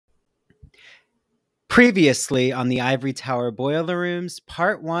Previously on the Ivory Tower Boiler Rooms,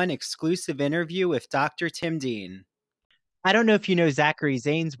 Part 1 exclusive interview with Dr. Tim Dean. I don't know if you know Zachary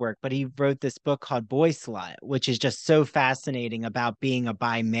Zane's work, but he wrote this book called Boy Slut, which is just so fascinating about being a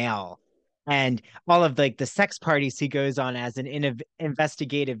bi male and all of the sex parties he goes on as an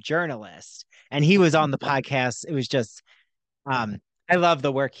investigative journalist. And he was on the podcast. It was just I love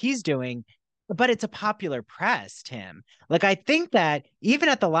the work he's doing, but it's a popular press, Tim. Like, I think that even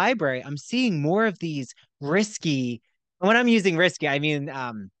at the library, I'm seeing more of these risky, when I'm using risky, I mean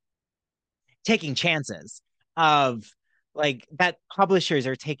taking chances of like that publishers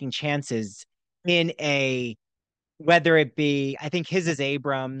are taking chances in a whether it be, I think his is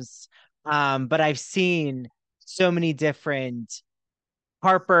Abrams, but I've seen so many different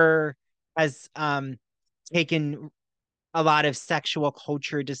Harper has taken a lot of sexual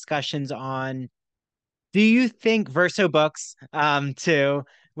culture discussions on. Do you think Verso Books too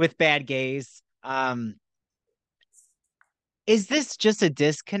with Bad Gays, is this just a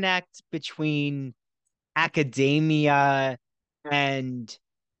disconnect between academia and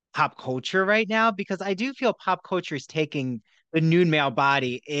pop culture right now? Because I do feel pop culture is taking the nude male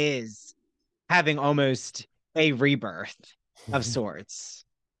body is having almost a rebirth of sorts.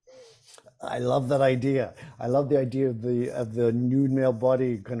 I love that idea. I love the idea of the nude male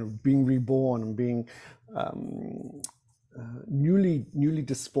body kind of being reborn and being newly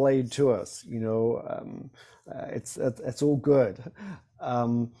displayed to us. It's all good.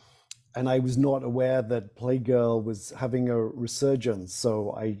 And I was not aware that Playgirl was having a resurgence.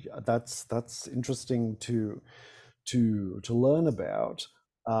 So that's interesting to learn about.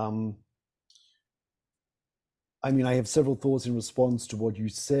 I mean, I have several thoughts in response to what you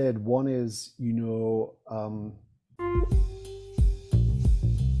said. One is,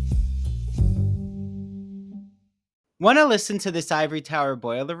 Want to listen to this Ivory Tower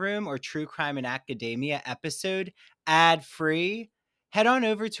Boiler Room or True Crime and Academia episode ad-free? Head on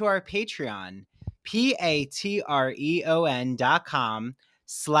over to our Patreon,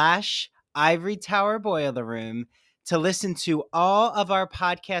 patreon.com/Ivory Tower Boiler Room, to listen to all of our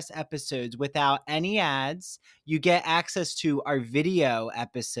podcast episodes without any ads. You get access to our video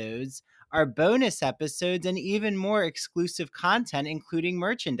episodes, our bonus episodes, and even more exclusive content, including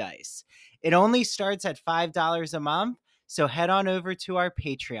merchandise. It only starts at $5 a month, so head on over to our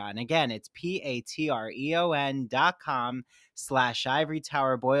Patreon. Again, it's patreon.com/Ivory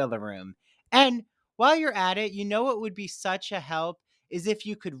Tower Boiler Room. And while you're at it, you know what would be such a help is if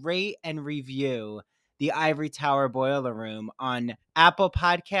you could rate and review the Ivory Tower Boiler Room on Apple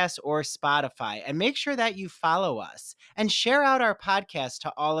Podcasts or Spotify. And make sure that you follow us and share out our podcast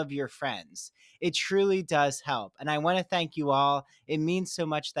to all of your friends. It truly does help. And I want to thank you all. It means so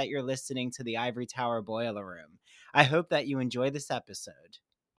much that you're listening to the Ivory Tower Boiler Room. I hope that you enjoy this episode.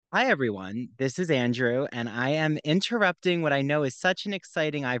 Hi, everyone. This is Andrew, and I am interrupting what I know is such an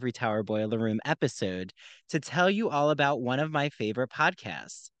exciting Ivory Tower Boiler Room episode to tell you all about one of my favorite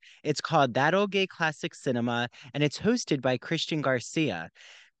podcasts. It's called That Old Gay Classic Cinema, and it's hosted by Christian Garcia.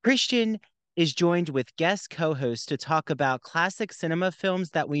 Christian is joined with guest co hosts to talk about classic cinema films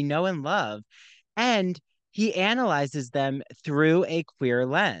that we know and love, and he analyzes them through a queer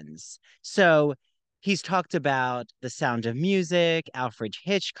lens. So he's talked about The Sound of Music, Alfred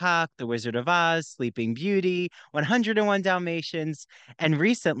Hitchcock, The Wizard of Oz, Sleeping Beauty, 101 Dalmatians, and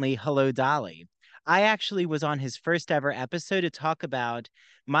recently Hello, Dolly. I actually was on his first ever episode to talk about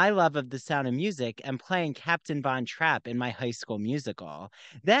my love of The Sound of Music and playing Captain Von Trapp in my high school musical.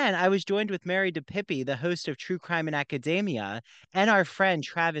 Then I was joined with Mary DePippi, the host of True Crime and Academia, and our friend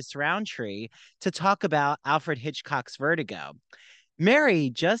Travis Roundtree to talk about Alfred Hitchcock's Vertigo.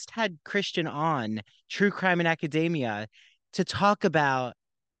 Mary just had Christian on True Crime and Academia to talk about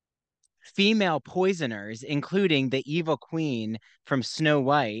female poisoners, including the evil queen from Snow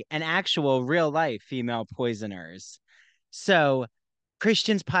White and actual real life female poisoners. So,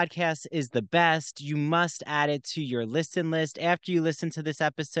 Christian's podcast is the best. You must add it to your listen list. After you listen to this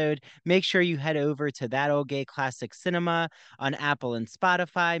episode, make sure you head over to That Old Gay Classic Cinema on Apple and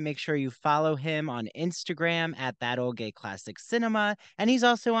Spotify. Make sure you follow him on Instagram at That Old Gay Classic Cinema. And he's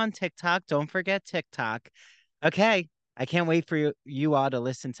also on TikTok. Don't forget TikTok. Okay, I can't wait for you all to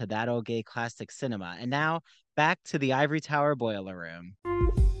listen to That Old Gay Classic Cinema. And now back to the Ivory Tower Boiler Room.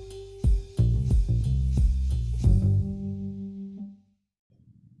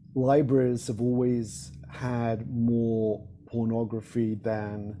 libraries have always had more pornography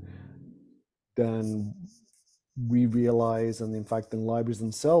than we realize, and in fact, than libraries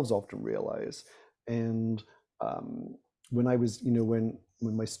themselves often realize. And when I was, when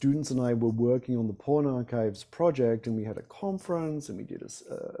my students and I were working on the Porn Archives project, and we had a conference, and we did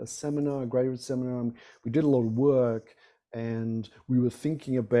a seminar, a graduate seminar, and we did a lot of work, and we were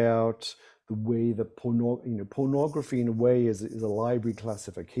thinking about the way that pornography in a way is a library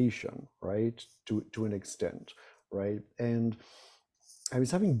classification, right? To an extent, right? And I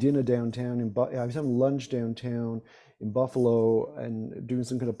was having dinner downtown I was having lunch downtown in Buffalo and doing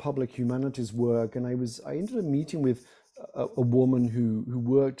some kind of public humanities work. And I ended up meeting with a woman who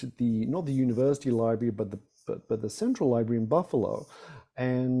worked at the, not the university library, but the central library in Buffalo.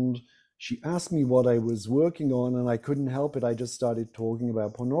 And she asked me what I was working on, and I couldn't help it. I just started talking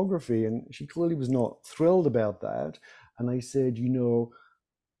about pornography, and she clearly was not thrilled about that. And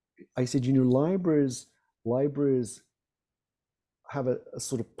libraries have a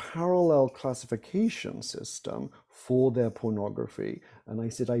sort of parallel classification system for their pornography. And I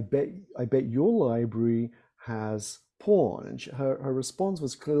said, I bet your library has porn. And her response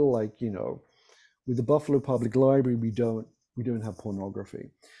was clearly like, with the Buffalo Public Library, we don't have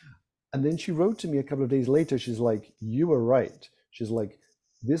pornography. And then she wrote to me a couple of days later. She's like, you were right. She's like,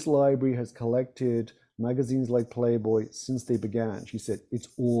 this library has collected magazines like Playboy since they began. She said, it's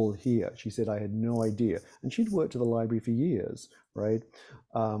all here. She said, I had no idea. And she'd worked at the library for years, right?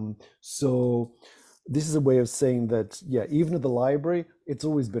 So this is a way of saying that, yeah, even at the library, it's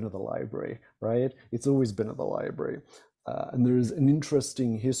always been at the library, right? It's always been at the library. And there's an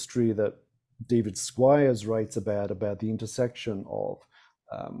interesting history that David Squires writes about the intersection of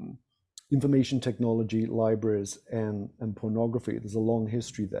information technology, libraries, and pornography. There's a long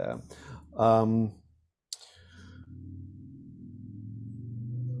history there.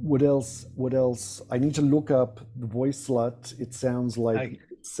 What else? I need to look up the voice slut. It sounds like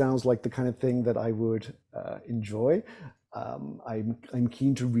the kind of thing that I would enjoy. I'm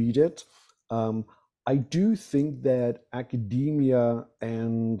keen to read it. I do think that academia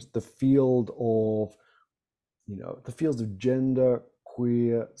and the fields of gender,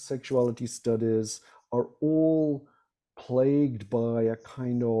 queer, sexuality studies are all plagued by a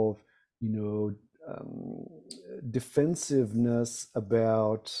kind of, defensiveness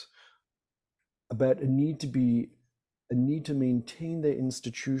about a need to maintain their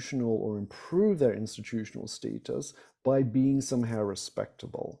institutional or improve their institutional status by being somehow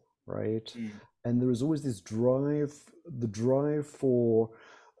respectable, right? And there is always this the drive for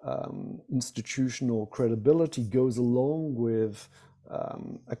institutional credibility goes along with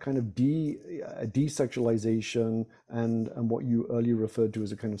a kind of desexualization and what you earlier referred to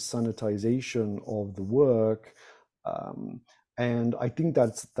as a kind of sanitization of the work. And I think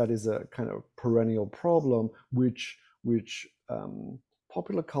that is a kind of perennial problem, which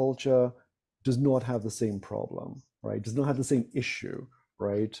popular culture does not have the same problem, right? Does not have the same issue,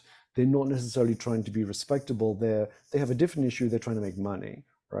 right? They're not necessarily trying to be respectable. They have a different issue. They're trying to make money,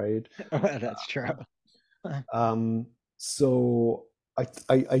 right? That's true. So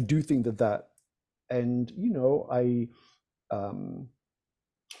I do think that, and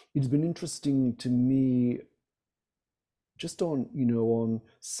it's been interesting to me just on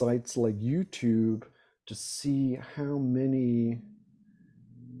sites like YouTube to see how many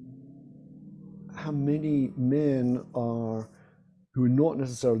men who are not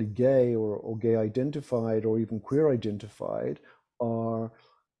necessarily gay or gay identified or even queer identified are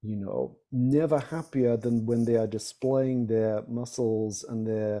never happier than when they are displaying their muscles and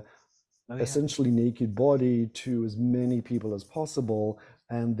their essentially naked body to as many people as possible.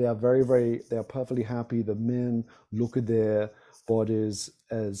 And they are they are perfectly happy that men look at their bodies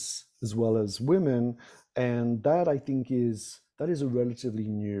as well as women. And that, I think, is a relatively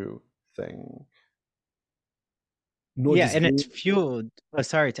new thing. Yeah, and it's fueled. Oh,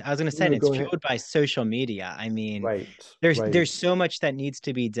 sorry. I was going to say, No, it's go ahead. fueled by social media. I mean, Right, there's right, so much that needs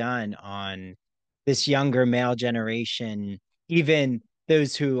to be done on this younger male generation, even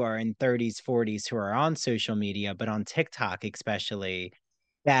those who are in 30s, 40s who are on social media, but on TikTok especially,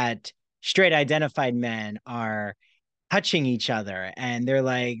 that straight identified men are touching each other. And they're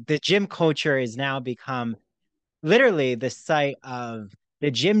like, the gym culture has now become literally the site of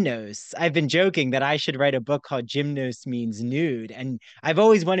the gymnos. I've been joking that I should write a book called Gymnos Means Nude. And I've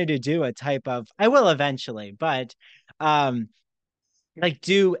always wanted to do a type of, I will eventually, but um, like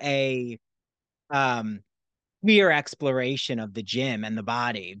do a queer exploration of the gym and the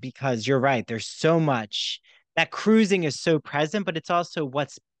body, because you're right, there's so much that cruising is so present, but it's also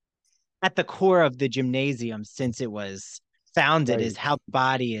what's at the core of the gymnasium since it was founded is right. how the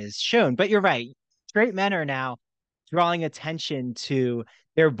body is shown. But you're right, straight men are now drawing attention to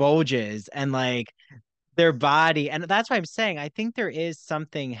their bulges and like their body. And that's why I'm saying I think there is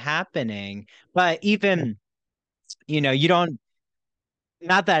something happening. But even You don't,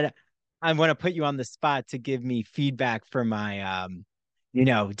 not that I want to put you on the spot to give me feedback for my,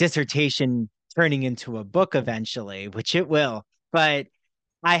 dissertation turning into a book eventually, which it will. But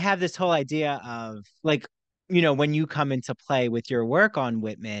I have this whole idea of like, when you come into play with your work on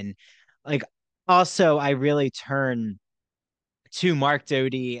Whitman, like also I really turn to Mark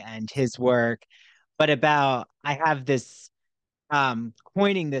Doty and his work, but about I have this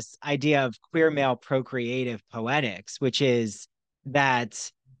coining this idea of queer male procreative poetics, which is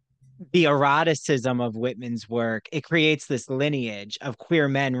that the eroticism of Whitman's work, it creates this lineage of queer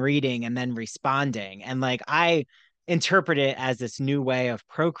men reading and then responding. And like I interpret it as this new way of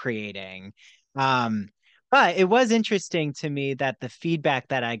procreating. Um, but it was interesting to me that the feedback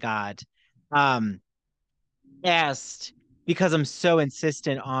that I got um, asked, because I'm so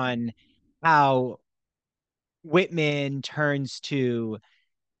insistent on how Whitman turns to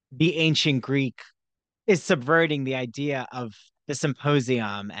the ancient Greek, is subverting the idea of the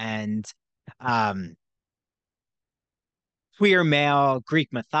symposium and um, queer male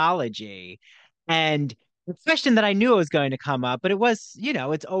Greek mythology. And the question that I knew was going to come up, but it was,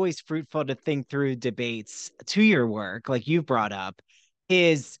 it's always fruitful to think through debates to your work, like you've brought up,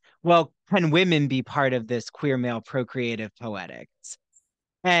 is, well, can women be part of this queer male procreative poetics?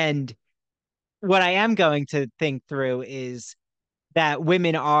 And what I am going to think through is that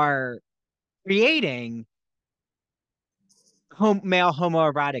women are creating male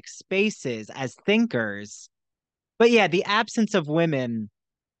homoerotic spaces as thinkers. But yeah, the absence of women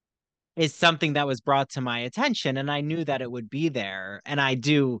is something that was brought to my attention, and I knew that it would be there. And I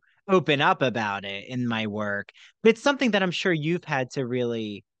do open up about it in my work. But it's something that I'm sure you've had to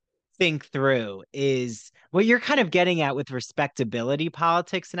really think through is what you're kind of getting at with respectability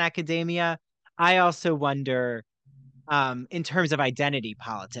politics in academia. I also wonder in terms of identity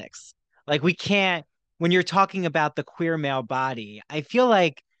politics. Like we can't, when you're talking about the queer male body, I feel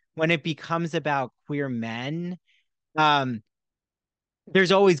like when it becomes about queer men, um,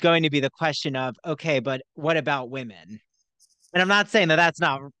 there's always going to be the question of, okay, but what about women? And I'm not saying that that's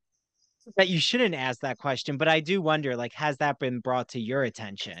not that you shouldn't ask that question, but I do wonder, like, has that been brought to your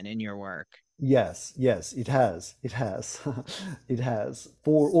attention in your work? Yes, yes, it has. It has. It has.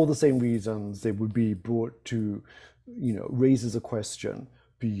 For all the same reasons they would be brought to, raises a question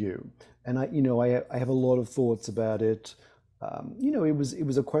for you. And I have a lot of thoughts about it. It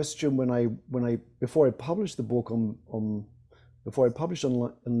was a question when I before I published the book on before I published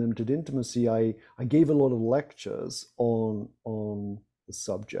on Unlimited Intimacy, I gave a lot of lectures on the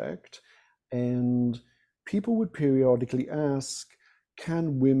subject, and people would periodically ask,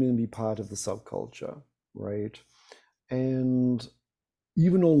 can women be part of the subculture, right? And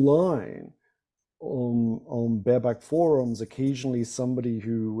even online, on bareback forums, occasionally somebody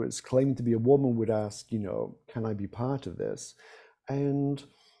who was claiming to be a woman would ask, can I be part of this? And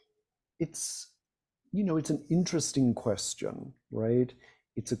it's, it's an interesting question, right?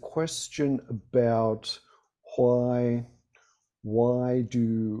 It's a question about why why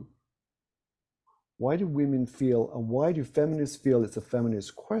do why do women feel, and why do feminists feel it's a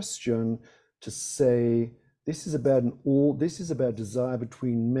feminist question to say this is about desire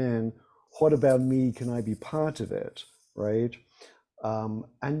between men. What about me? Can I be part of it? Right? And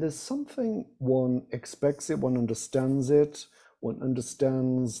there's something, one expects it, one understands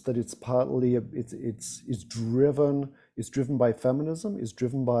that it's partly it's driven by feminism, it's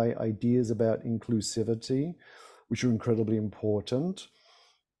driven by ideas about inclusivity, which are incredibly important.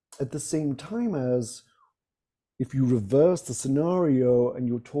 At the same time as, if you reverse the scenario and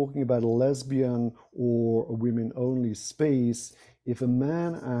you're talking about a lesbian or a women only space, if a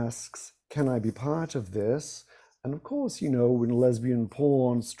man asks, can I be part of this? And of course, in lesbian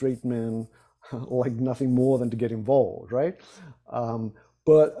porn, straight men like nothing more than to get involved, right?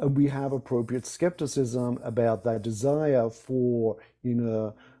 But we have appropriate skepticism about that desire for,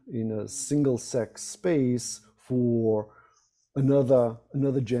 in a single sex space, for another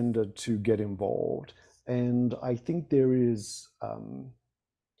gender to get involved. And I think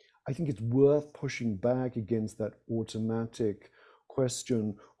it's worth pushing back against that automatic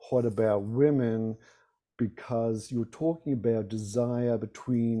question, what about women? Because you're talking about desire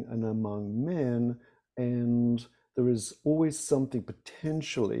between and among men, and there is always something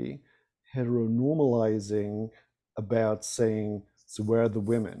potentially heteronormalizing about saying, so where are the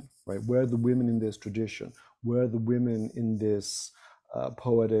women, right? Where are the women in this tradition? Where are the women in this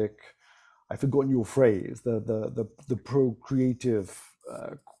poetic? I've forgotten your phrase. The procreative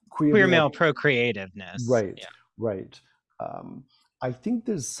queer Queer male. male procreativeness. Right, Yeah. right. Um, I think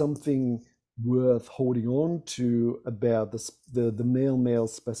there's something worth holding on to about the male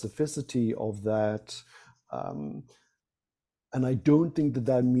specificity of that, Um, and I don't think that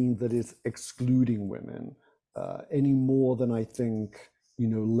that means that it's excluding women any more than I think,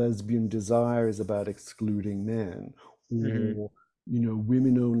 lesbian desire is about excluding men, Hmm. or,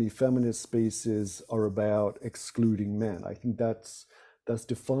 women-only feminist spaces are about excluding men. I think that's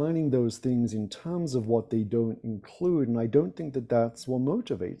defining those things in terms of what they don't include, and I don't think that that's what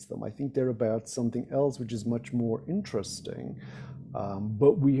motivates them. I think they're about something else, which is much more interesting.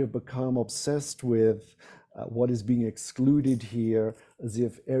 But we have become obsessed with what is being excluded here, as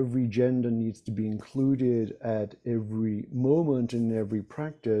if every gender needs to be included at every moment in every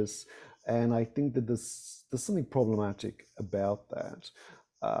practice. And I think that there's something problematic about that.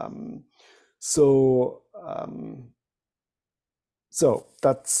 Um, so um, so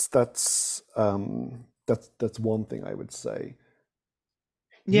that's one thing I would say.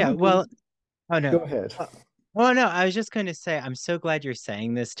 Yeah, You well, oh no. go ahead. Uh, Oh no, I was just going to say I'm so glad you're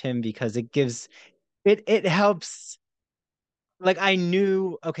saying this, Tim, because it helps. Like I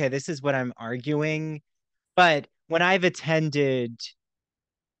knew, okay, this is what I'm arguing, but when I've attended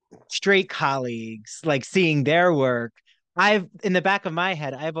straight colleagues, like seeing their work, I've in the back of my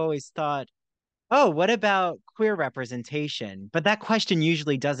head, I've always thought, oh, what about queer representation? But that question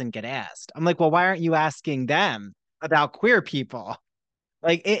usually doesn't get asked. I'm like, well, why aren't you asking them about queer people?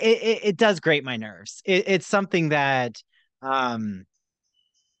 Like it does grate my nerves. It's something that, um,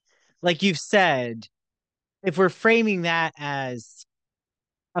 like you've said, if we're framing that as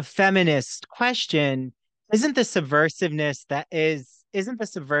a feminist question, isn't the subversiveness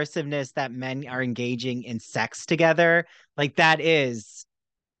that men are engaging in sex together, like that is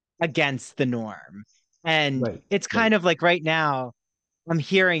against the norm. And Right, it's right. kind of like right now, I'm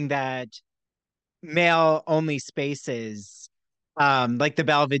hearing that male only spaces, like the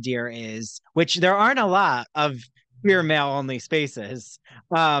Belvedere is, which there aren't a lot of queer male only spaces.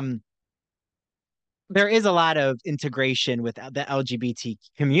 Um, there is a lot of integration with the LGBT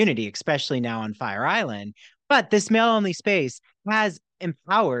community, especially now on Fire Island. But this male only space has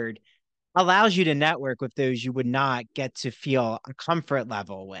empowered, allows you to network with those you would not get to feel a comfort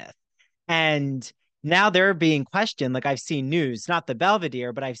level with. And now they're being questioned. Like I've seen news, not the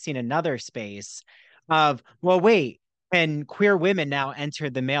Belvedere, but I've seen another space of, well, wait, and queer women now enter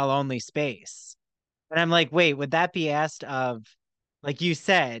the male only space. And I'm like, wait, would that be asked of, like you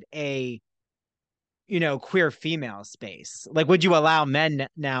said, queer female space? Like, would you allow men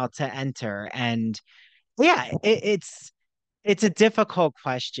now to enter? And yeah, it's a difficult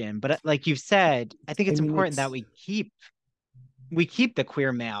question, but like you've said, I think I it's mean, important that it's we keep the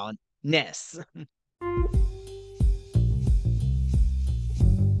queer maleness.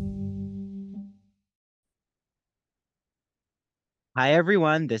 Hi,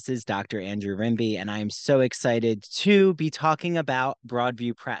 everyone. This is Dr. Andrew Rimby, and I'm so excited to be talking about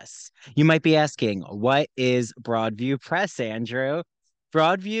Broadview Press. You might be asking, what is Broadview Press, Andrew?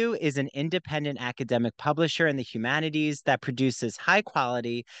 Broadview is an independent academic publisher in the humanities that produces high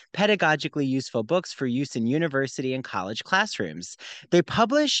quality, pedagogically useful books for use in university and college classrooms. They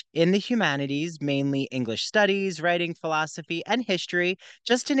publish in the humanities, mainly English studies, writing, philosophy, and history,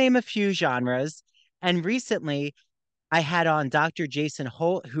 just to name a few genres. And recently, I had on Dr. Jason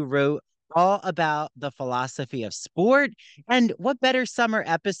Holt, who wrote all about the philosophy of sport. And what better summer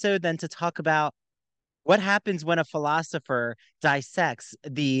episode than to talk about what happens when a philosopher dissects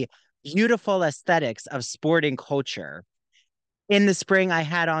the beautiful aesthetics of sporting culture? In the spring, I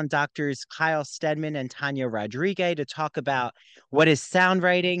had on doctors Kyle Stedman and Tanya Rodriguez to talk about what is sound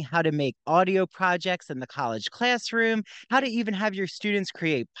writing, how to make audio projects in the college classroom, how to even have your students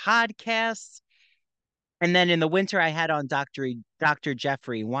create podcasts. And then in the winter, I had on Dr.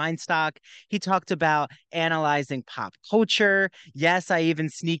 Jeffrey Weinstock. He talked about analyzing pop culture. Yes, I even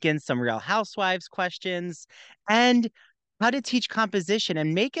sneak in some Real Housewives questions and how to teach composition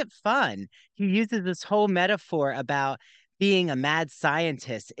and make it fun. He uses this whole metaphor about being a mad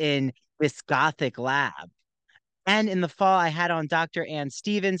scientist in this gothic lab. And in the fall, I had on Dr. Ann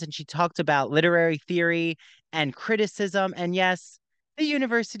Stevens, and she talked about literary theory and criticism. And yes, the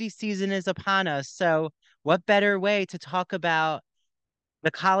university season is upon us. So, what better way to talk about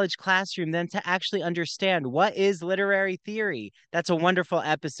the college classroom than to actually understand what is literary theory? That's a wonderful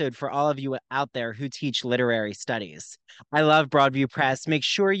episode for all of you out there who teach literary studies. I love Broadview Press. Make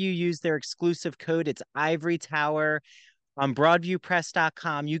sure you use their exclusive code. It's Ivory Tower on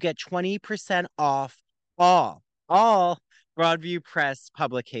broadviewpress.com. You get 20% off all Broadview Press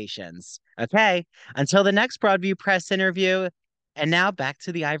publications. Okay, until the next Broadview Press interview. And now back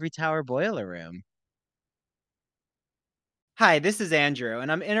to the Ivory Tower Boiler Room. Hi, this is Andrew,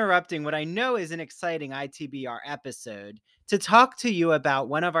 and I'm interrupting what I know is an exciting ITBR episode to talk to you about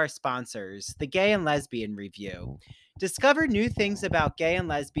one of our sponsors, the Gay and Lesbian Review. Discover new things about gay and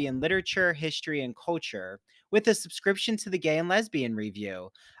lesbian literature, history, and culture with a subscription to the Gay and Lesbian Review,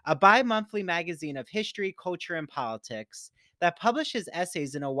 a bi monthly magazine of history, culture, and politics that publishes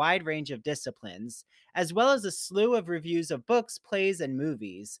essays in a wide range of disciplines, as well as a slew of reviews of books, plays, and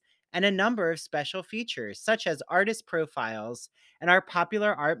movies and a number of special features, such as artist profiles and our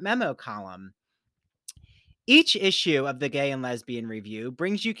popular art memo column. Each issue of the Gay and Lesbian Review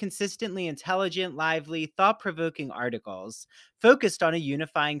brings you consistently intelligent, lively, thought provoking articles focused on a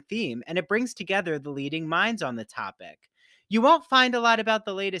unifying theme, and it brings together the leading minds on the topic. You won't find a lot about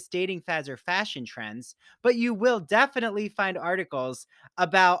the latest dating fads or fashion trends, but you will definitely find articles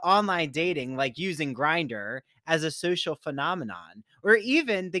about online dating, like using Grindr as a social phenomenon, or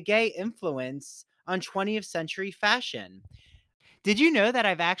even the gay influence on 20th century fashion. Did you know that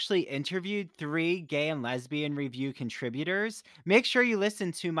I've actually interviewed 3 gay and lesbian review contributors? Make sure you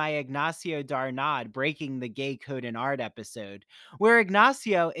listen to my Ignacio Darnad Breaking the Gay Code in Art episode, where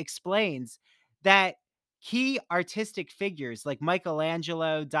Ignacio explains that key artistic figures like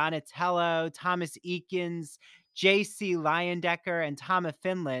Michelangelo, Donatello, Thomas Eakins, J.C. Leyendecker, and Thomas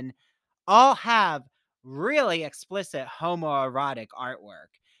Finland all have really explicit homoerotic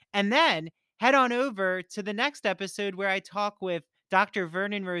artwork. And then head on over to the next episode where I talk with Dr.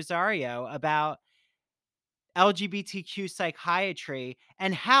 Vernon Rosario about LGBTQ psychiatry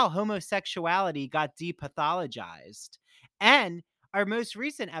and how homosexuality got depathologized. And our most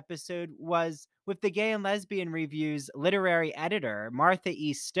recent episode was with the Gay and Lesbian Review's literary editor, Martha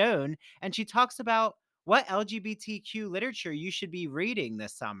E. Stone, and she talks about what LGBTQ literature you should be reading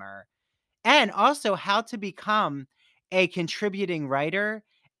this summer and also how to become a contributing writer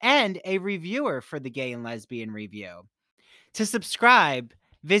and a reviewer for the Gay and Lesbian Review. To subscribe,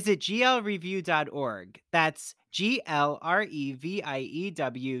 visit glreview.org. That's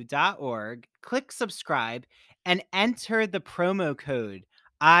glreview.org. Click subscribe and enter the promo code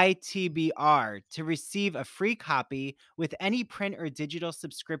ITBR to receive a free copy with any print or digital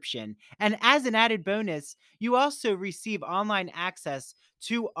subscription. And as an added bonus, you also receive online access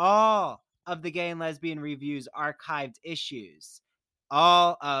to all of the Gay and Lesbian Review's archived issues.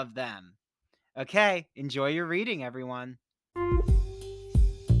 All of them. Okay, enjoy your reading, everyone.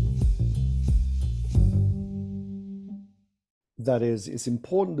 That is, it's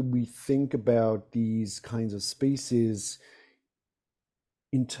important that we think about these kinds of spaces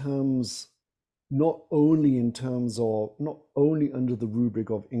in terms, not only in terms of, not only under the rubric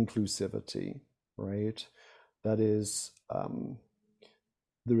of inclusivity, right? That is,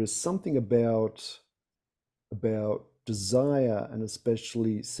 there is something about desire, and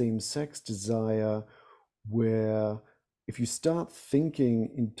especially same-sex desire, where if you start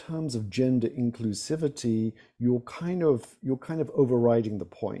thinking in terms of gender inclusivity, you're kind of overriding the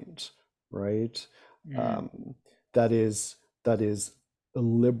point, right? Mm. Um, that is a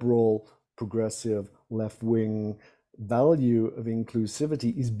liberal, progressive, left-wing value of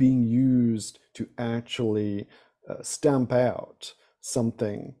inclusivity is being used to actually stamp out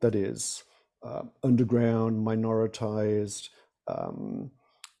something that is underground, minoritized, um,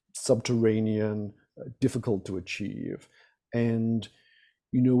 subterranean, difficult to achieve. And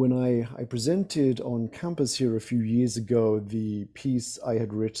when I presented on campus here a few years ago the piece I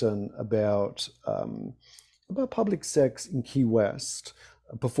had written about public sex in Key West,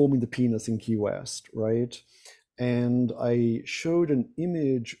 performing the penis in Key West, right? And I showed an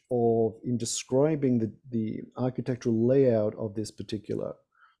image of, in describing the architectural layout of this particular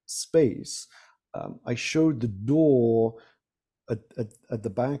space, I showed the door at the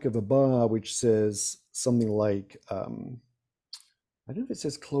back of a bar, which says something like, I don't know if it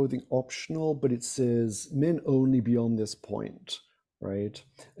says clothing optional, but it says men only beyond this point, right?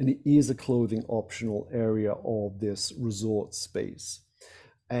 And it is a clothing optional area of this resort space.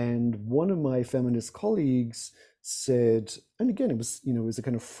 And one of my feminist colleagues said, and again, it was a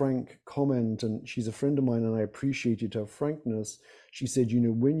kind of frank comment, and she's a friend of mine, and I appreciated her frankness. She said,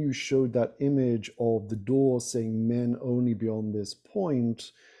 when you showed that image of the door saying men only beyond this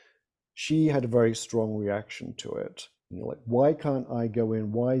point, she had a very strong reaction to it. Like, why can't I go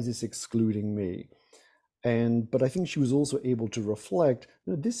in? Why is this excluding me? But I think she was also able to reflect,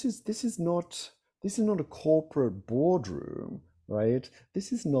 this is not a corporate boardroom, right?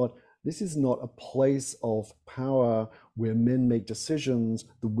 This is not a place of power where men make decisions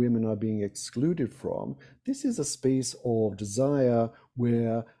the women are being excluded from. This is a space of desire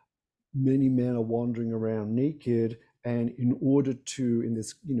where many men are wandering around naked, and in order to, in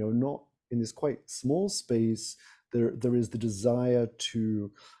this, not in this quite small space, there is the desire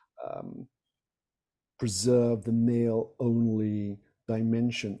to um, preserve the male only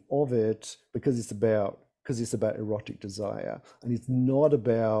dimension of it because it's about erotic desire, and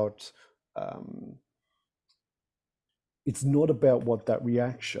um, it's not about what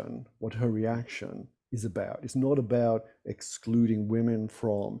her reaction is about. It's not about excluding women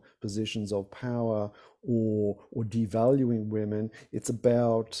from positions of power or devaluing women. It's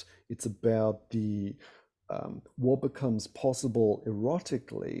about the what becomes possible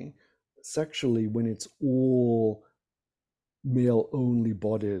erotically, sexually, when it's all male only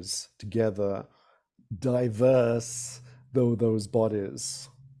bodies together, diverse though those bodies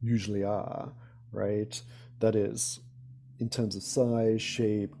usually are, right? That is, in terms of size,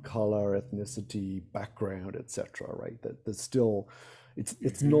 shape, color, ethnicity, background, etc. Right? That there's still,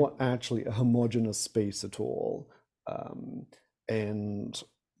 it's Hmm. not actually a homogeneous space at all. Um, and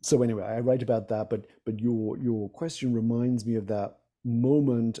so anyway, I write about that, but your question reminds me of that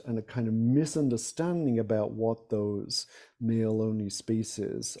moment and a kind of misunderstanding about what those male only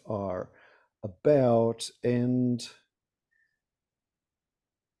spaces are about. And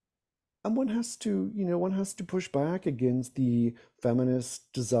one has to, one has to push back against the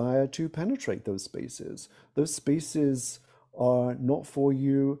feminist desire to penetrate those spaces. Those spaces are not for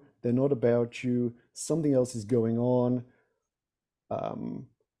you, they're not about you, something else is going on. um,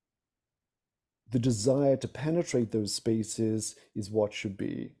 the desire to penetrate those spaces is what should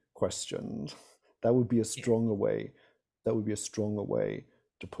be questioned. That would be a Yeah. stronger way. That would be a stronger way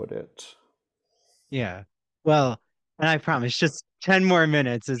to put it. Yeah. Well, and I promise just 10 more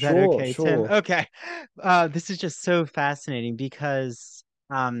minutes. Is that Sure, okay, Tim? sure. Okay. This is just so fascinating because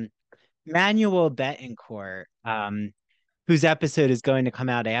Manuel Betancourt, whose episode is going to come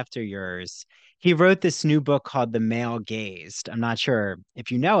out after yours, he wrote this new book called The Male Gazed. I'm not sure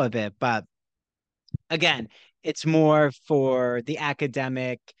if you know of it, but again, it's more for the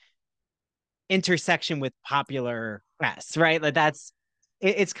academic intersection with popular press, right? Like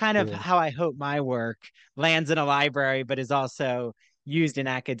it's kind of Sure. how I hope my work lands in a library, but is also used in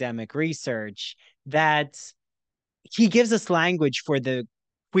academic research. That he gives us language for the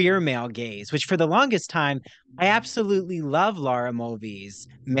queer male gaze, which for the longest time, I absolutely love Laura Mulvey's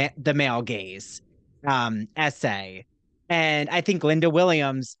The Male Gaze essay. And I think Linda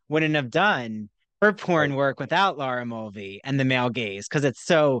Williams wouldn't have done her Right. porn work without Laura Mulvey and the male gaze because it's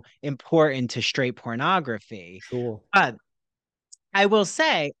so important to straight pornography. Sure. But I will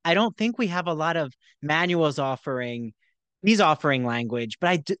say, I don't think we have a lot of manuals offering he's offering language,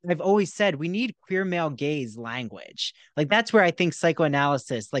 but I've always said we need queer male gaze language. Like that's where I think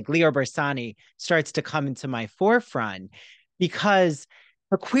psychoanalysis, like Leo Bersani, starts to come into my forefront because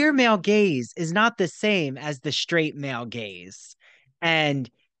a queer male gaze is not the same as the straight male gaze. And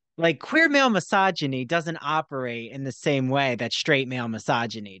like queer male misogyny doesn't operate in the same way that straight male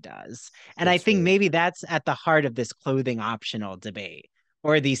misogyny does. And I That's think right. maybe that's at the heart of this clothing optional debate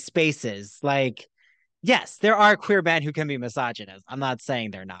or these spaces. Like, yes, there are queer men who can be misogynist. I'm not saying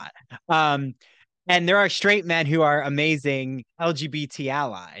they're not. Um, and there are straight men who are amazing LGBT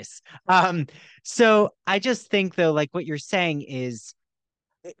allies. So I just think though, like what you're saying is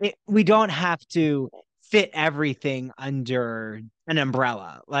we don't have to fit everything under an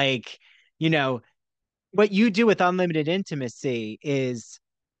umbrella. Like, you know, what you do with unlimited intimacy is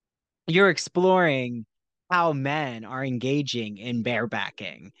you're exploring how men are engaging in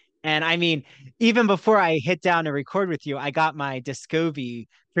barebacking. And I mean, even before I hit down to record with you, I got my Descovy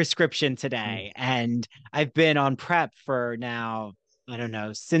prescription Mm. today, and I've been on prep for now, I don't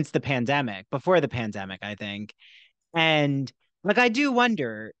know, since the pandemic, before the pandemic, I think. And like, I do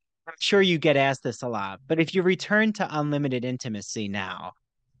wonder, I'm sure you get asked this a lot, but if you return to unlimited intimacy now,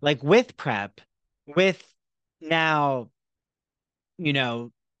 like with prep, with now you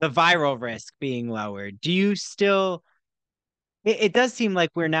know, the viral risk being lowered, do you still, it does seem like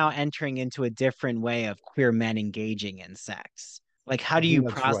we're now entering into a different way of queer men engaging in sex. Like, how I do think you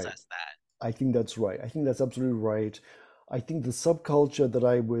that's right. process that? I think that's right. I think that's absolutely right. I think the subculture that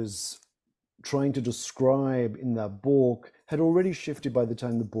I was trying to describe in that book had already shifted by the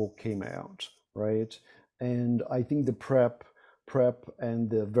time the book came out, right? And I think the prep and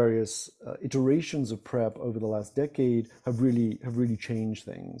the various iterations of prep over the last decade have really changed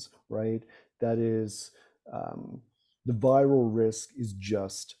things, right? That is, um, the viral risk is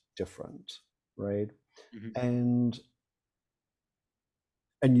just different, right? Mhm. And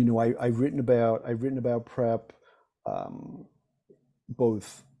I've written about prep, um,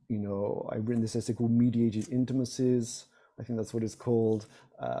 both, I've written this essay called Mediated Intimacies. I think that's what it's called.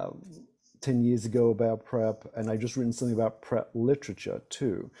 10 years ago about PrEP, and I just written something about PrEP literature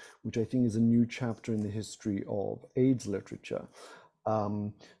too, which I think is a new chapter in the history of AIDS literature.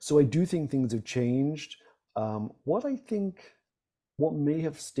 So I do think things have changed. What may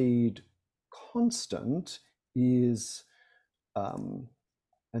have stayed constant is, and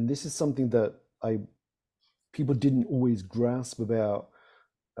this is something that people didn't always grasp about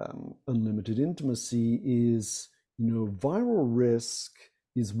unlimited intimacy, is, viral risk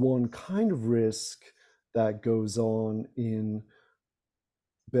is one kind of risk that goes on in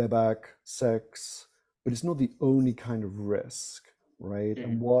bareback sex, but it's not the only kind of risk, right?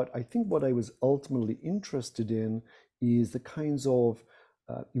 And what I was ultimately interested in is the kinds of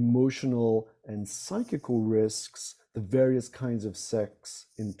emotional and psychical risks the various kinds of sex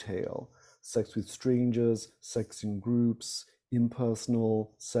entail. Sex with strangers, sex in groups,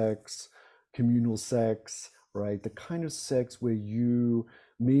 impersonal sex, communal sex, right? The kind of sex where you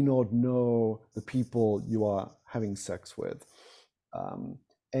may not know the people you are having sex with.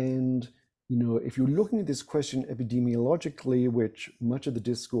 And if you're looking at this question epidemiologically, which much of the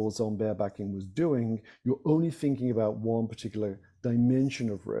discourse on barebacking was doing, you're only thinking about one particular dimension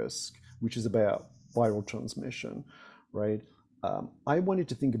of risk, which is about viral transmission, right? I wanted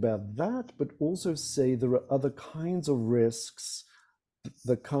to think about that, but also say there are other kinds of risks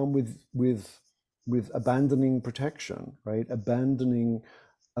that come with abandoning protection, right? Abandoning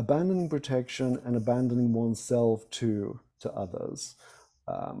protection and abandoning oneself to others.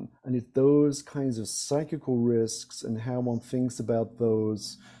 And it's those kinds of psychical risks and how one thinks about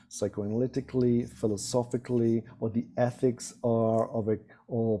those psychoanalytically, philosophically, what the ethics are of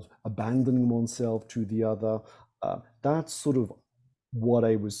abandoning oneself to the other. That's sort of what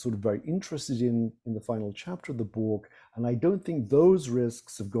I was sort of very interested in the final chapter of the book. And I don't think those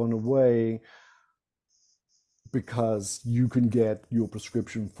risks have gone away because you can get your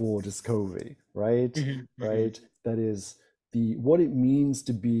prescription for Descovy, right? Mm-hmm, right? That is what it means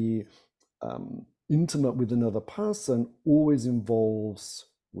to be intimate with another person always involves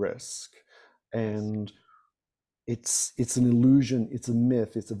risk, and it's an illusion, it's a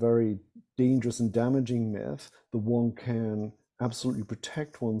myth, it's a very dangerous and damaging myth that one can absolutely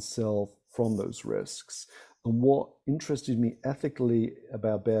protect oneself from those risks. And what interested me ethically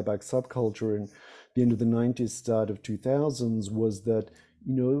about bareback subculture in the end of the 90s, start of 2000s, was that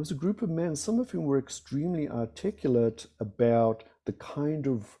it was a group of men, some of whom were extremely articulate about the kind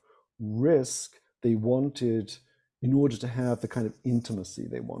of risk they wanted in order to have the kind of intimacy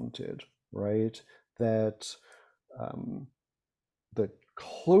they wanted, right? That the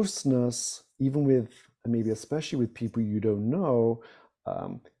closeness, even with, and maybe especially with people you don't know,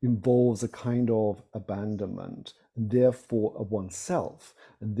 involves a kind of abandonment, and therefore of oneself,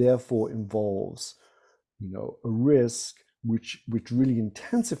 and therefore involves, a risk which really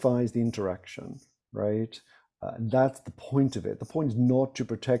intensifies the interaction, right? That's the point of it. The point is not to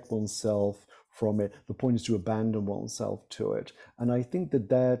protect oneself from it. The point is to abandon oneself to it. And I think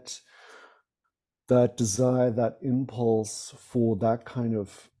that desire, that impulse for that kind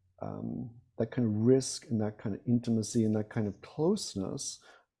of risk and that kind of intimacy and that kind of closeness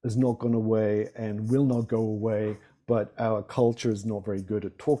has not gone away and will not go away, but our culture is not very good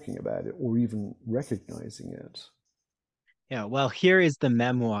at talking about it or even recognizing it. Yeah, well, here is the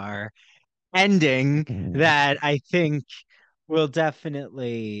memoir ending that I think will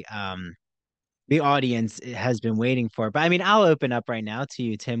definitely the audience has been waiting for. But I mean, I'll open up right now to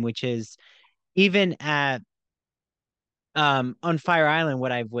you, Tim, which is even at on Fire Island,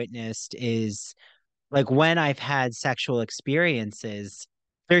 what I've witnessed is like when I've had sexual experiences,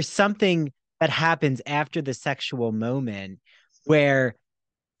 there's something that happens after the sexual moment where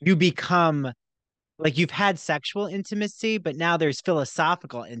you become like you've had sexual intimacy, but now there's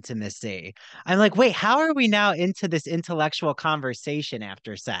philosophical intimacy. I'm like, wait, how are we now into this intellectual conversation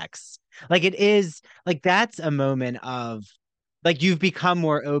after sex? Like it is like that's a moment of like you've become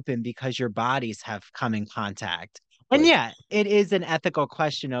more open because your bodies have come in contact. And Right. yeah, it is an ethical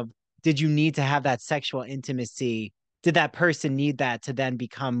question of did you need to have that sexual intimacy? Did that person need that to then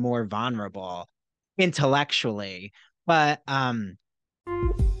become more vulnerable intellectually? But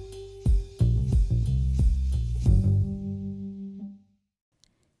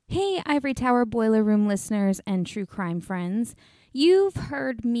Hey, Ivory Tower Boiler Room listeners and true crime friends. You've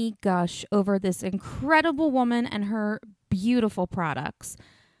heard me gush over this incredible woman and her beautiful products.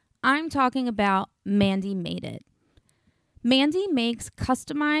 I'm talking about Mandy Made It. Mandy makes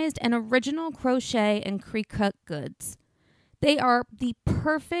customized and original crochet and pre-cut goods. They are the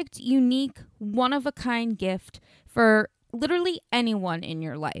perfect, unique, one-of-a-kind gift for literally anyone in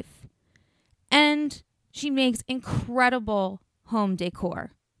your life. And she makes incredible home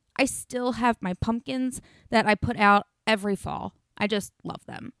decor. I still have my pumpkins that I put out every fall. I just love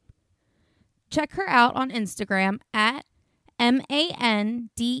them. Check her out on Instagram at MANDEE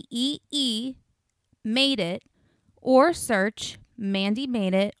Made It, or search Mandy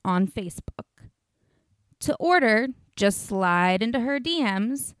Made It on Facebook. To order, just slide into her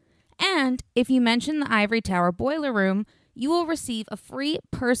DMs, and if you mention the Ivory Tower Boiler Room, you will receive a free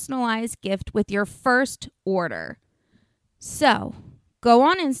personalized gift with your first order. So, go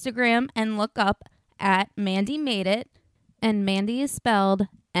on Instagram and look up at Mandy Made It, and Mandy is spelled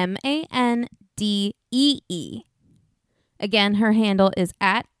MANDEE. Again, her handle is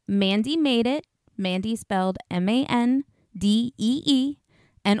at Mandy Made It, Mandy spelled MANDEE,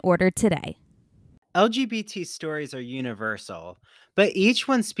 and order today. LGBT stories are universal, but each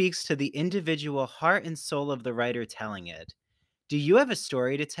one speaks to the individual heart and soul of the writer telling it. Do you have a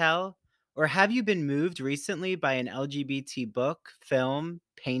story to tell? Or have you been moved recently by an LGBT book, film,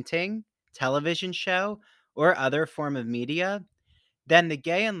 painting, television show, or other form of media? Then the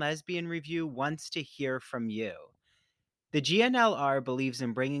Gay and Lesbian Review wants to hear from you. The GNLR believes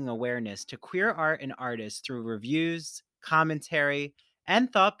in bringing awareness to queer art and artists through reviews, commentary,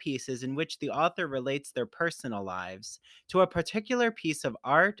 and thought pieces in which the author relates their personal lives to a particular piece of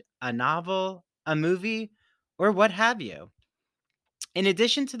art, a novel, a movie, or what have you. In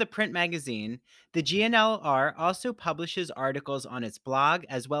addition to the print magazine, the GNLR also publishes articles on its blog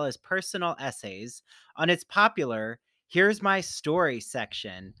as well as personal essays on its popular Here's My Story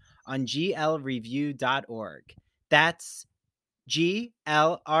section on glreview.org. That's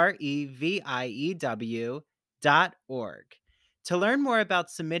glreview.org. To learn more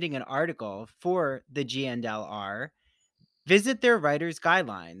about submitting an article for the GNLR, visit their writer's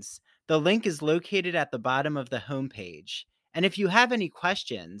guidelines. The link is located at the bottom of the homepage. And if you have any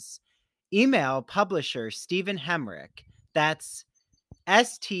questions, email publisher Stephen Hemrick. That's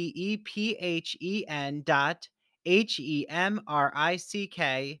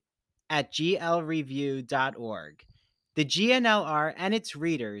STEPHEN.HEMRICK at glreview.org. The GNLR and its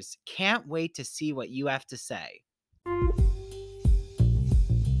readers can't wait to see what you have to say.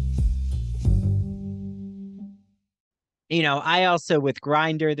 I also with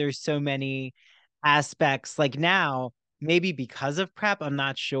Grindr, there's so many aspects. Like now, maybe because of PrEP, I'm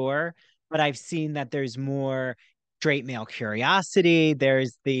not sure, but I've seen that there's more straight male curiosity.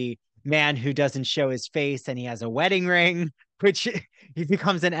 There's the man who doesn't show his face and he has a wedding ring, which it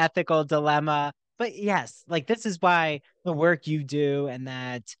becomes an ethical dilemma. But yes, like this is why the work you do, and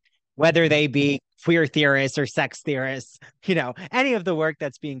that whether they be queer theorists or sex theorists, any of the work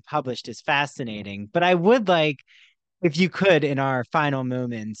that's being published is fascinating. But I would like, if you could, in our final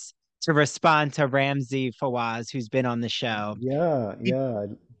moments, to respond to Ramsey Fawaz, who's been on the show. Yeah.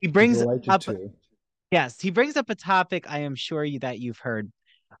 He brings up, to. yes, he brings up a topic I am sure that you've heard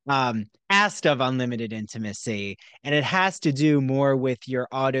asked of Unlimited Intimacy, and it has to do more with your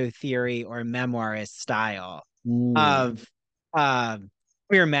auto theory or memoirist style of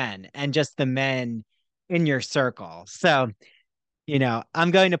queer men and just the men in your circle. So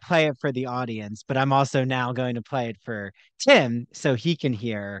I'm going to play it for the audience, but I'm also now going to play it for Tim so he can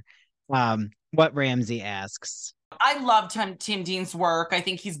hear what Ramsey asks. I love Tim Dean's work. I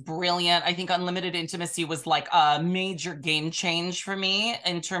think he's brilliant. I think Unlimited Intimacy was like a major game change for me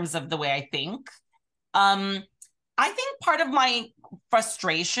in terms of the way I think. I think part of my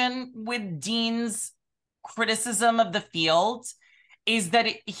frustration with Dean's criticism of the field is that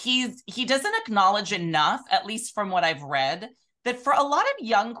he doesn't acknowledge enough, at least from what I've read, that for a lot of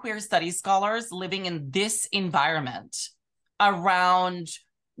young queer studies scholars living in this environment around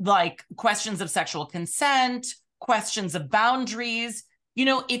like questions of sexual consent, questions of boundaries,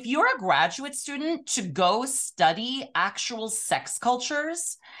 if you're a graduate student, to go study actual sex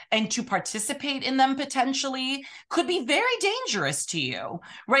cultures and to participate in them potentially could be very dangerous to you,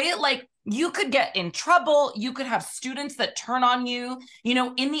 right? Like you could get in trouble. You could have students that turn on you.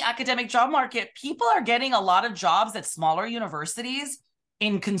 In the academic job market, people are getting a lot of jobs at smaller universities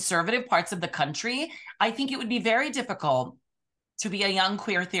in conservative parts of the country. I think it would be very difficult to be a young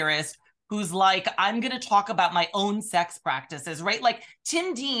queer theorist who's like, I'm going to talk about my own sex practices, right? Like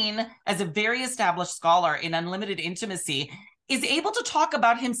Tim Dean, as a very established scholar in Unlimited Intimacy, is able to talk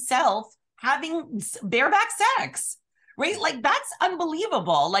about himself having bareback sex, right? Like that's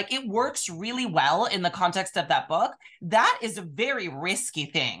unbelievable. Like it works really well in the context of that book. That is a very risky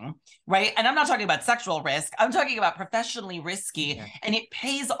thing, right? And I'm not talking about sexual risk. I'm talking about professionally risky, and it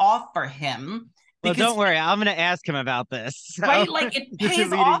pays off for him. Well, don't worry. I'm going to ask him about this. So. Right? Like it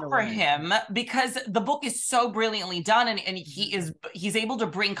pays off for him because the book is so brilliantly done, and he's able to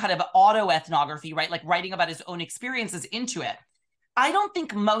bring kind of autoethnography, right? Like writing about his own experiences into it. I don't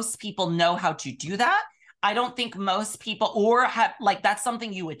think most people know how to do that. I don't think most people or have like that's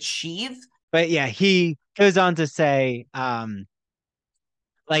something you achieve. But yeah, he goes on to say,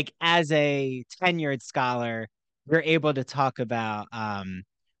 like as a tenured scholar, you're able to talk about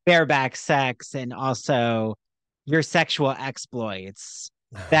bareback sex and also your sexual exploits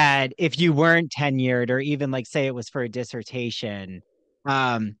that if you weren't tenured or even like say it was for a dissertation,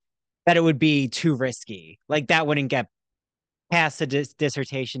 um, that it would be too risky. Like that wouldn't get past a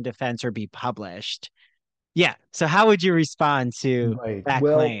dissertation defense or be published. Yeah. So how would you respond to Right. that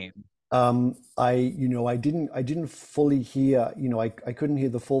Well, claim? I didn't fully hear, I couldn't hear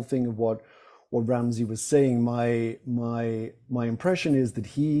the full thing of what Ramsey was saying. My impression is that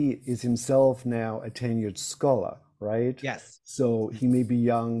he is himself now a tenured scholar, right? Yes. So he may be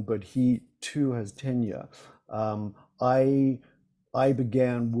young, but he too has tenure. Um, I I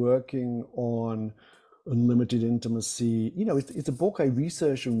began working on Unlimited Intimacy. It's a book I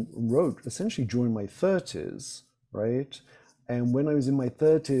researched and wrote essentially during my 30s, right? And when I was in my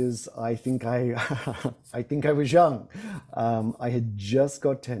 30s, I think I I think I was young. I had just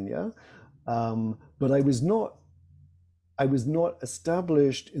got tenure, but I was not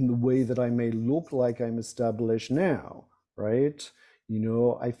established in the way that I may look like I'm established now, right?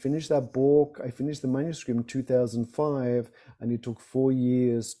 I finished that book, I finished the manuscript in 2005, and it took 4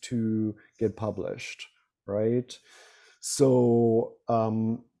 years to get published, right? So,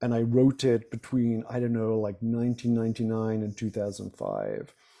 and I wrote it between, I don't know, like 1999 and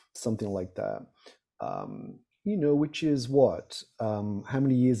 2005, something like that. Which is what? How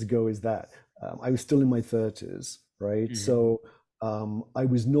many years ago is that? I was still in my 30s, right? Mhm. So I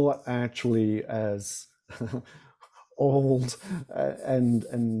was not actually as old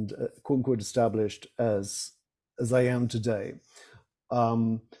and quote unquote established as I am today.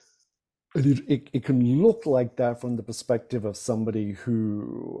 Um, it can look like that from the perspective of somebody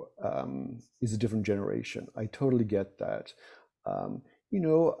who is a different generation. I totally get that.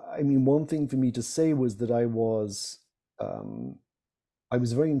 I mean, one thing for me to say was that um, I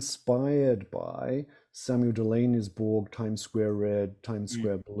was very inspired by Samuel Delaney's book, Times Square Red, Times Mm.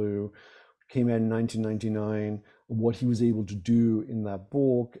 Square Blue. Came out in 1999, what he was able to do in that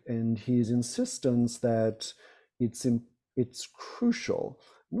book, and his insistence that it's it's crucial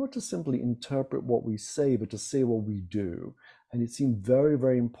not to simply interpret what we say, but to say what we do. And it seemed very,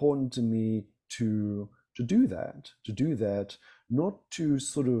 very important to me to do that, not to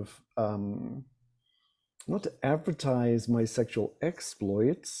sort of not to advertise my sexual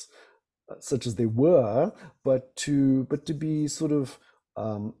exploits, such as they were, but to be sort of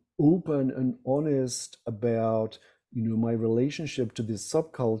open and honest about my relationship to this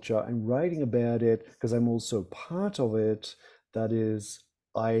subculture and writing about it because I'm also part of it. That is,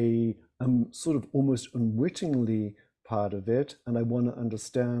 I am sort of almost unwittingly part of it, and I want to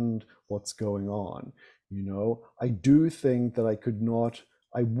understand what's going on. I do think that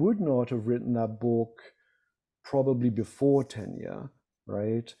I would not have written that book probably before tenure,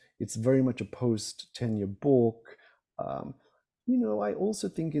 right? It's very much a post tenure book. Um, I also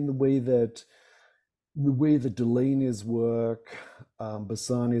think in the way that Delaney's work,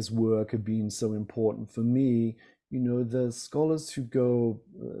 Bassani's work have been so important for me. The scholars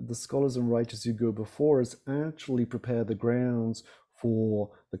and writers who go before us actually prepare the grounds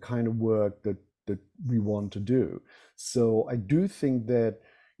for the kind of work that we want to do. So I do think that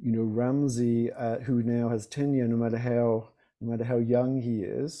Ramsey, who now has tenure, no matter how young he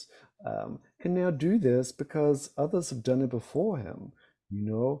is, can now do this because others have done it before him.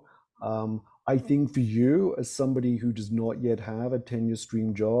 I think for you, as somebody who does not yet have a tenure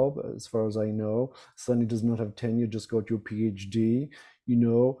stream job, as far as I know, Sunny does not have tenure, just got your PhD.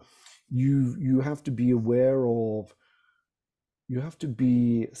 You have to be aware of. You have to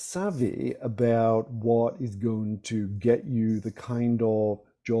be savvy about what is going to get you the kind of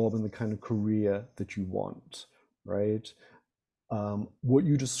job and the kind of career that you want, right? What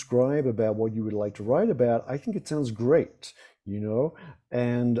you describe about what you would like to write about, I think it sounds great,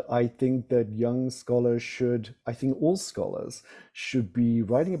 and I think that I think all scholars should be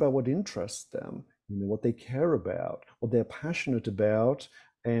writing about what interests them, what they care about, what they're passionate about.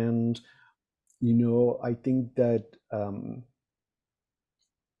 And, I think that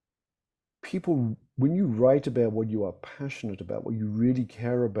people, when you write about what you are passionate about, what you really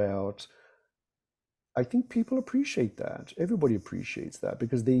care about, I think people appreciate that. Everybody appreciates that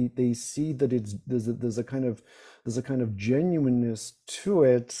because they see that there's a kind of genuineness to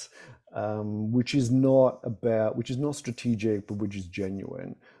it, which is not strategic, but which is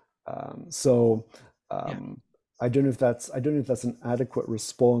genuine. So Yeah. I don't know if that's an adequate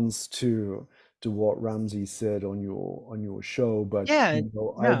response to to what Ramsey said on your show, but Yeah, I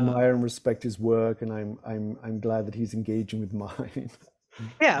no. admire and respect his work, and I'm glad that he's engaging with mine.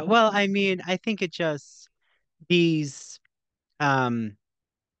 Yeah, well, I mean, I think it just these um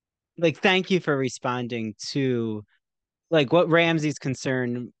like thank you for responding to like what Ramsey's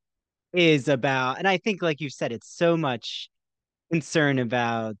concern is about. And I think like you said, it's so much concern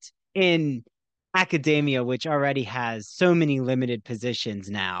about in academia, which already has so many limited positions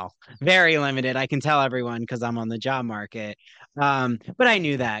now, very limited. I can tell everyone because I'm on the job market. But I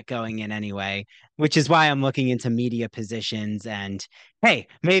knew that going in anyway, which is why I'm looking into media positions and hey,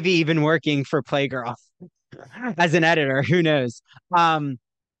 maybe even working for Playgirl as an editor, who knows? Um,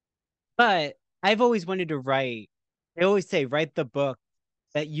 but I've always wanted to write. I always say, write the book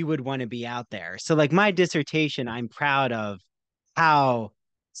that you would want to be out there. So, like my dissertation, I'm proud of how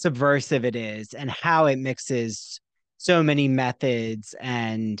subversive it is and how it mixes so many methods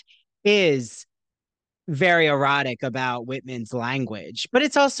and is very erotic about Whitman's language. But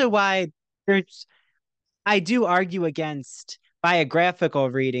it's also why there's I do argue against biographical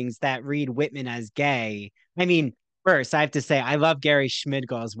readings that read Whitman as gay. I mean, first, I have to say I love Gary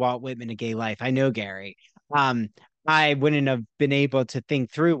Schmidgall's Walt Whitman: A Gay Life. I know Gary. Um, I wouldn't have been able to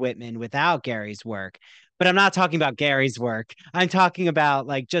think through Whitman without Gary's work. But I'm not talking about Gary's work. I'm talking about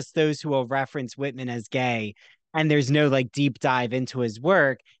like just those who will reference Whitman as gay, and there's no like deep dive into his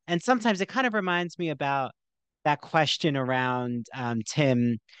work. And sometimes it kind of reminds me about that question around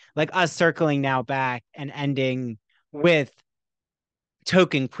Tim, like us circling now back and ending with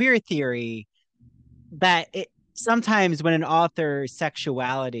token queer theory, that it sometimes when an author's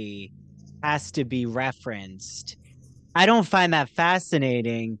sexuality has to be referenced, I don't find that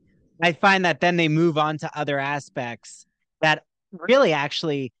fascinating. I find that then they move on to other aspects that really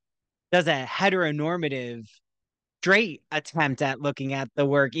actually does a heteronormative straight attempt at looking at the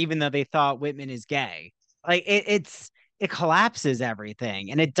work, even though they thought Whitman is gay. Like it collapses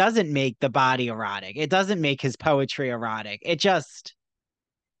everything, and it doesn't make the body erotic. It doesn't make his poetry erotic. It just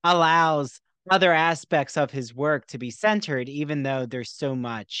allows other aspects of his work to be centered, even though there's so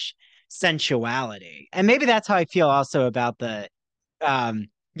much sensuality. And maybe that's how I feel also about the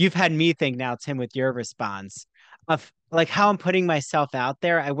you've had me think now, Tim, with your response of like how I'm putting myself out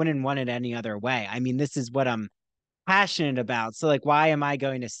there. I wouldn't want it any other way. I mean, this is what I'm passionate about. So like why am I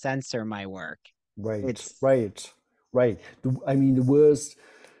going to censor my work? Right, It's right, right. I mean, the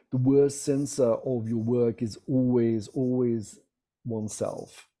worst censor of your work is always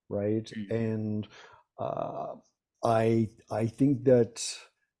oneself, right? And uh, I think that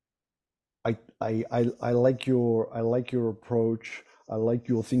I I like your approach. I like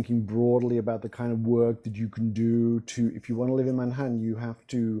your thinking broadly about the kind of work that you can do to, if you want to live in Manhattan, you have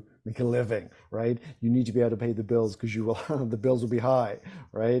to make a living, right? You need to be able to pay the bills because you will, the bills will be high,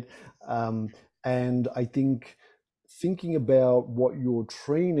 right? Um, and I think thinking about what you're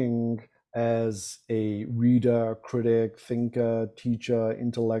training as a reader, critic, thinker, teacher,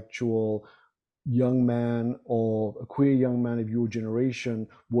 intellectual, young man or a queer young man of your generation,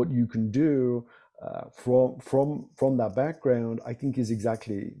 what you can do from that background, I think is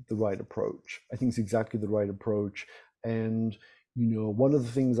exactly the right approach. I think it's exactly the right approach. And one of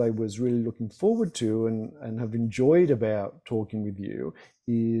the things I was really looking forward to and have enjoyed about talking with you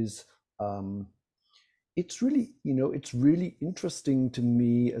is it's really, it's really interesting to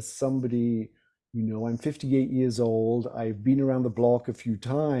me as somebody, I'm 58 years old. I've been around the block a few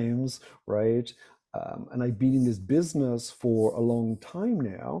times, right? And I've been in this business for a long time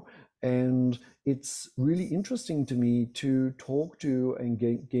now. And it's really interesting to me to talk to and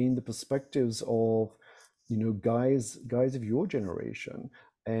gain the perspectives of, guys of your generation.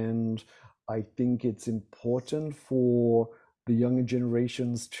 And I think it's important for the younger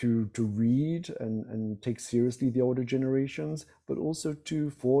generations to read and take seriously the older generations, but also to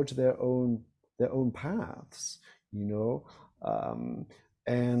forge their own paths, you know.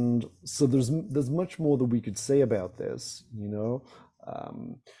 And so there's much more that we could say about this,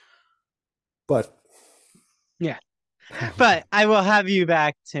 but yeah. But I will have you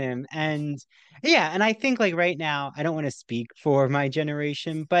back, Tim. And yeah, and I think like right now, I don't want to speak for my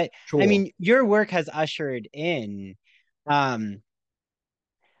generation, but I sure. mean, your work has ushered in um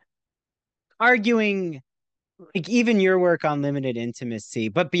arguing like even your work on limited intimacy,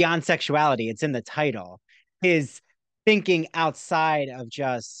 but beyond sexuality, it's in the title, is thinking outside of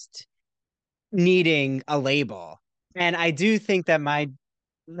just needing a label. And I do think that my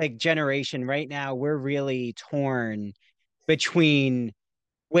like generation right now, we're really torn between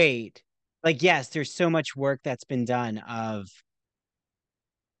wait, like yes, there's so much work that's been done of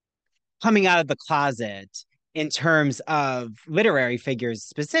coming out of the closet in terms of literary figures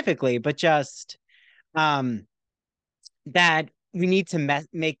specifically, but just um, that we need to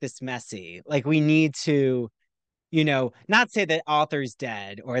make this messy. Like we need to, not say that author's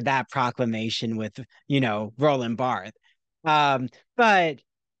dead or that proclamation with, Roland Barthes. Um, but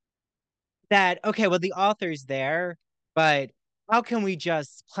that, okay, well, the author's there, but how can we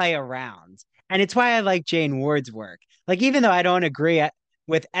just play around? And it's why I like Jane Ward's work. Like, even though I don't agree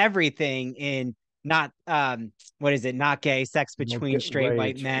with everything in not what is it, not gay sex between straight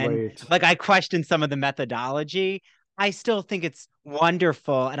white Right, men, right. like I question some of the methodology. I still think it's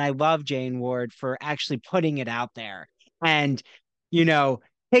wonderful, and I love Jane Ward for actually putting it out there and, you know,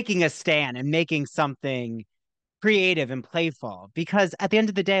 taking a stand and making something creative and playful. Because at the end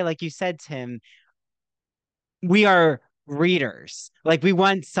of the day, like you said, Tim, we are readers. Like we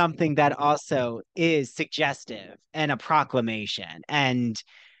want something that also is suggestive and a proclamation. And,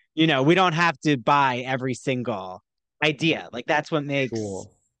 we don't have to buy every single idea. Like that's what makes Sure.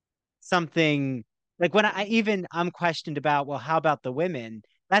 something like when I'm questioned about, well, how about the women?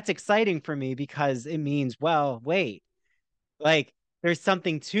 That's exciting for me because it means, well, wait, like there's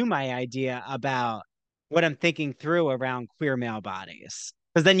something to my idea about what I'm thinking through around queer male bodies.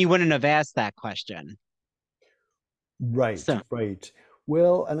 Because then you wouldn't have asked that question. Right, So right.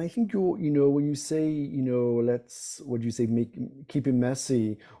 Well, and I think when you say, what do you say, keep it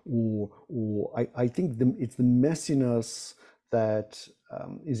messy, or I think it's the messiness that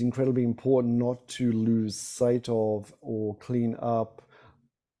is incredibly important not to lose sight of or clean up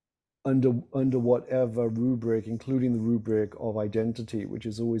under whatever rubric, including the rubric of identity, which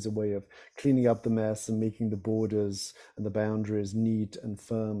is always a way of cleaning up the mess and making the borders and the boundaries neat and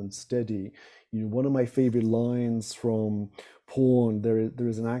firm and steady. One of my favorite lines from porn, there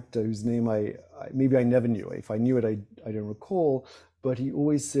is an actor whose name maybe I never knew. If I knew it, I don't recall, but he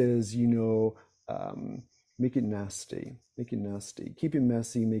always says, make it nasty, keep it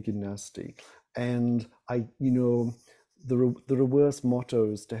messy, make it nasty. And there are worse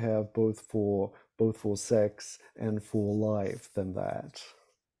mottos to have both for sex and for life than that.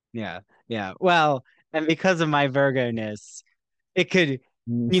 yeah, yeah. Well, and because of my Virgo-ness, it could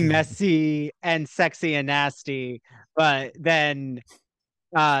be messy and sexy and nasty, but then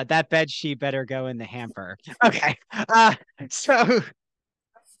that bed sheet better go in the hamper. Okay. So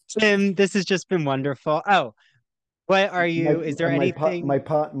Tim, this has just been wonderful. Oh, what are my you? Is there and anything? my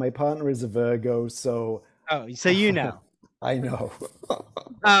partner is a Virgo, so Oh, so you know. I know.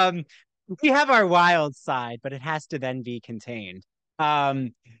 Um, we have our wild side, but it has to then be contained.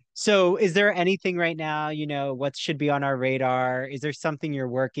 Um, so is there anything right now, what should be on our radar? Is there something you're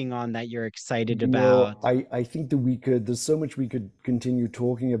working on that you're excited about? I think that there's so much we could continue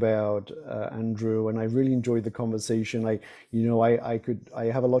talking about, Andrew, and I really enjoyed the conversation. I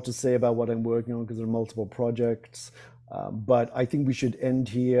have a lot to say about what I'm working on because there are multiple projects. But I think we should end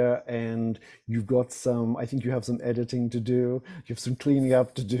here, and I think you have some editing to do, you have some cleaning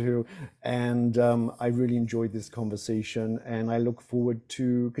up to do, and I really enjoyed this conversation, and I look forward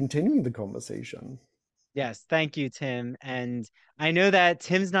to continuing the conversation. Yes, thank you, Tim. And I know that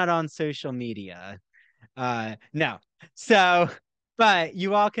Tim's not on social media. No. So, but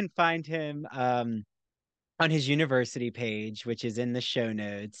you all can find him on his university page, which is in the show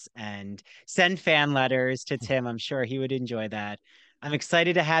notes, and send fan letters to Tim. I'm sure he would enjoy that. I'm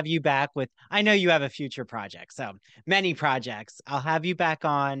excited to have you back I know you have a future project, so many projects. I'll have you back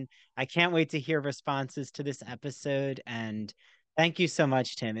on. I can't wait to hear responses to this episode. And thank you so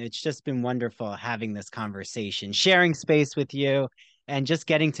much, Tim. It's just been wonderful having this conversation, sharing space with you, and just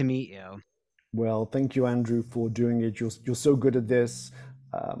getting to meet you. Well, thank you, Andrew, for doing it. You're so good at this.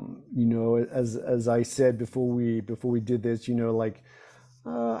 As I said before we did this,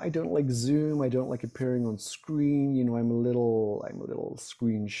 I don't like Zoom. I don't like appearing on screen. I'm a little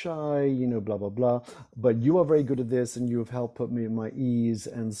screen shy. Blah blah blah. But you are very good at this, and you have helped put me at my ease,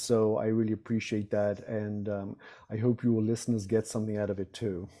 and so I really appreciate that. And I hope your listeners get something out of it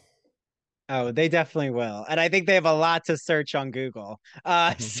too. Oh, they definitely will. And I think they have a lot to search on Google.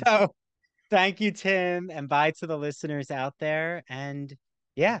 So thank you, Tim, and bye to the listeners out there. And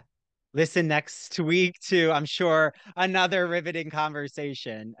yeah, listen next week to, I'm sure, another riveting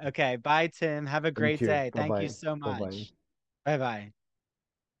conversation. Okay, bye, Tim. Have a Thank great you. day. Bye Thank you bye. so Bye bye. much. Bye bye.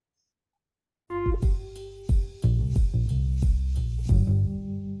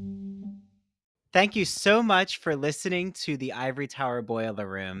 Thank you so much for listening to the Ivory Tower Boiler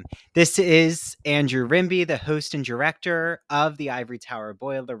Room. This is Andrew Rimby, the host and director of the Ivory Tower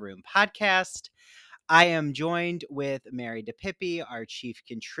Boiler Room podcast. I am joined with Mary DePippi, our chief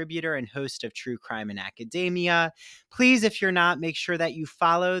contributor and host of True Crime in Academia. Please, if you're not, make sure that you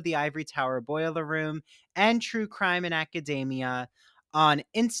follow the Ivory Tower Boiler Room and True Crime in Academia on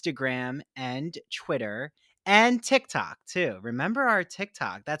Instagram and Twitter and TikTok too. Remember our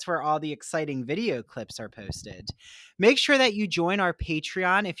TikTok? That's where all the exciting video clips are posted. Make sure that you join our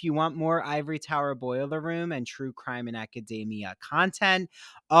Patreon if you want more Ivory Tower Boiler Room and True Crime in Academia content.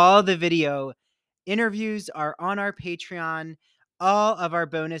 All the video interviews are on our Patreon. All of our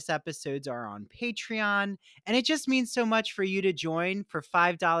bonus episodes are on Patreon. And it just means so much for you to join for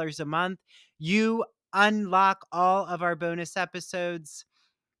 $5 a month. You unlock all of our bonus episodes.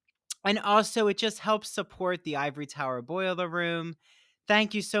 And also, it just helps support the Ivory Tower Boiler Room.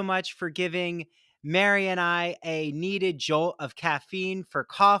 Thank you so much for giving Mary and I a needed jolt of caffeine for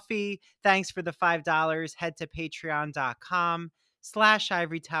coffee. Thanks for the $5. Head to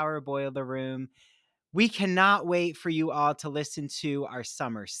patreon.com/Ivory Tower Boiler Room. We cannot wait for you all to listen to our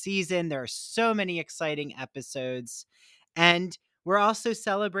summer season. There are so many exciting episodes. And we're also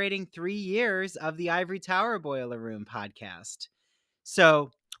celebrating 3 years of the Ivory Tower Boiler Room podcast.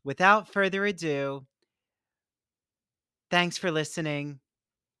 So, without further ado, thanks for listening.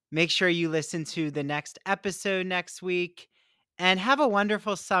 Make sure you listen to the next episode next week and have a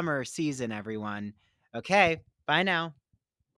wonderful summer season, everyone. Okay, bye now.